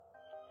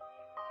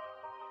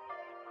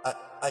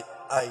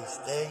I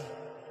stay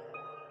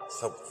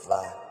so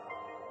fly.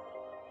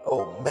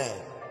 Oh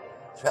man,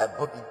 Trap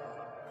Boogie.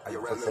 Yo,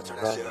 Red, let's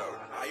turn that shit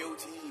up.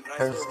 IoT,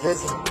 Curse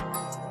Kizzy,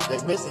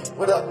 Jay Missy,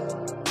 what up?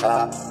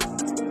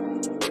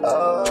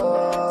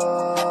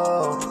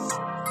 Oh,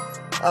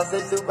 I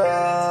stay super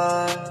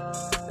high.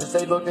 They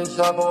say looking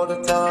sharp all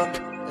the time,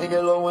 and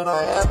get low when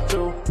I have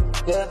to.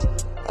 Yeah,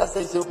 I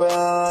stay super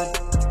high.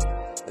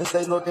 They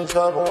say looking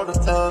sharp all the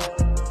time,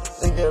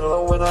 and get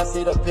low when I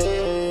see the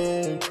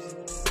pigs.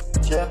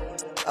 Yeah,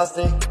 I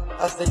stay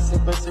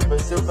super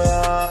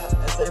high.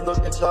 And stay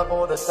looking sharp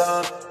all the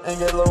time, and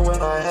get low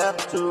when I have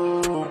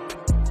to.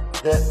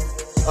 Yeah,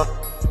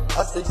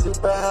 I stay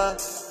super high,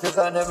 cause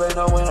I never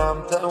know when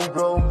I'm time to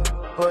grow.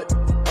 But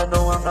I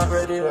know I'm not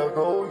ready to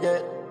go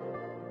yet.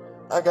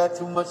 I got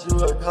too much to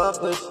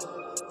accomplish,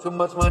 too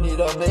much money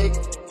to make,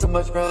 too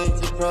much grind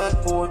to grind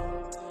for.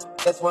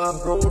 That's why I'm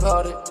growth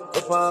hearted,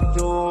 that's why I'm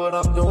doing what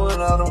I'm doing.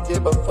 I don't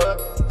give a fuck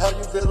how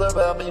you feel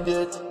about me,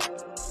 bitch.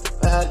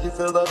 How you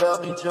feel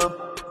about me, chump?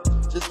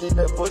 Just keep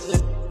it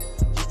pushing,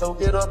 just don't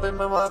get up in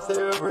my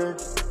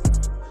favorite.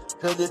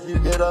 Cause if you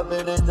get up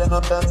in it, then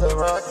I'm about to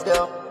rock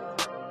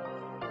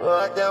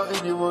out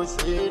and you will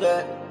see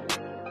that.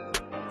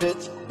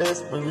 Bitch,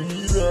 best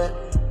believe that.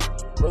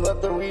 Roll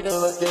up the weed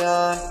and let's get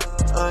high.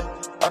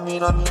 I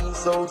mean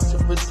so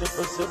super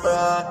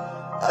high.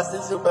 I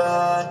stay super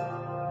high.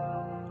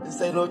 This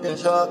ain't looking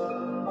sharp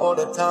all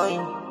the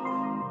time.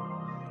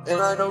 And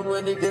I know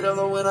when to get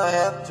low when I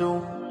have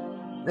to.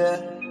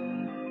 Yeah,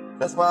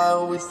 that's why I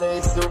always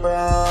stay super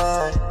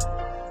high.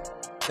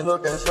 And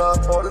looking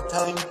sharp all the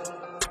time.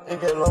 And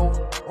get low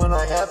when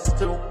I have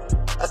to.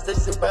 I stay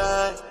super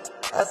high.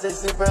 I stay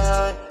super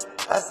high.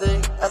 I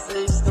stay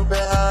stupid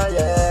high,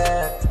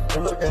 yeah.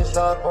 And looking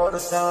sharp all the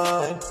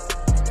time.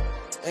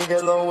 And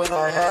get low when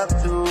I have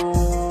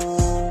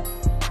to.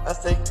 I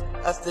stay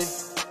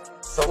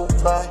so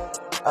fly.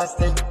 I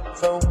stay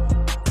so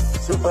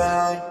super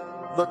high.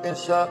 Looking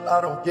sharp, I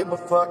don't give a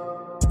fuck.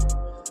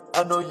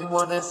 I know you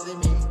wanna see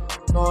me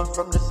going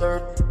from this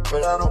earth,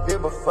 but I don't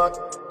give a fuck.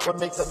 What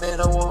makes a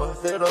man or woman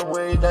feel the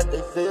way that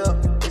they feel?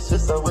 It's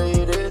just the way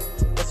it is.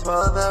 That's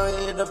why I'm out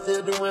here in the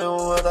field doing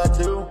what I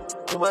do.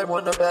 You might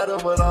want to battle,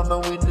 but I'ma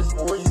win this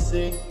war, you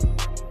see.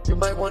 You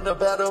might want to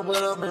battle,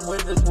 but I'ma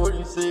win this war,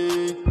 you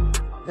see.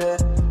 Yeah,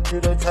 you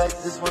the type,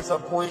 this was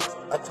some points.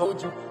 I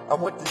told you, I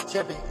want this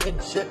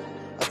championship.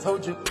 I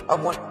told you, I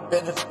want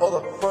banners all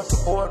across the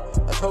board.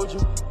 I told you,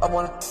 I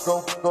wanna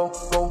go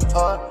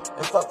hard.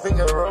 And fuck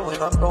finger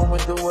rolling, I'm going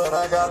to do what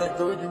I gotta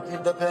do. You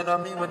can depend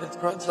on me when it's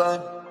crunch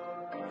time.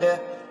 Yeah,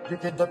 you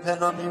can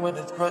depend on me when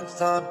it's crunch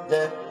time.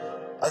 Yeah,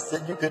 I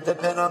said you can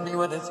depend on me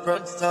when it's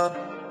crunch time.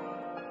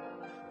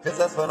 Cause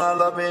that's when I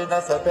love it and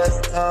that's the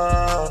best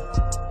time.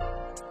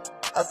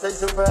 I stay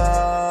super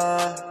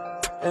high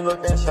and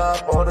looking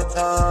sharp all the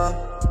time.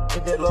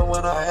 And get low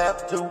when I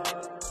have to.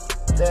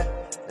 Yeah,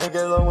 and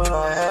get low when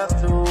I have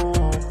to.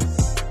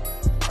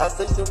 I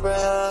stay super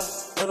high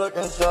and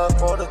looking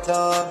sharp all the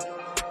time.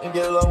 And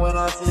get low when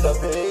I see the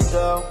page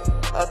out.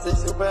 I stay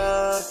super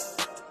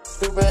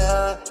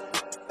high,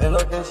 and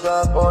looking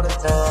sharp all the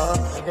time.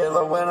 And get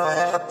low when I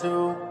have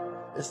to.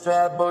 It's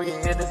Trap Boogie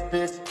in this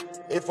bitch.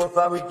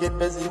 845, we get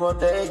busy all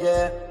day,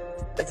 yeah.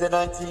 Exit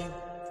 19,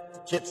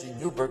 Gypsy,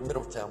 Newburgh,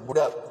 Middletown. What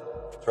up?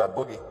 Trap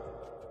Boogie.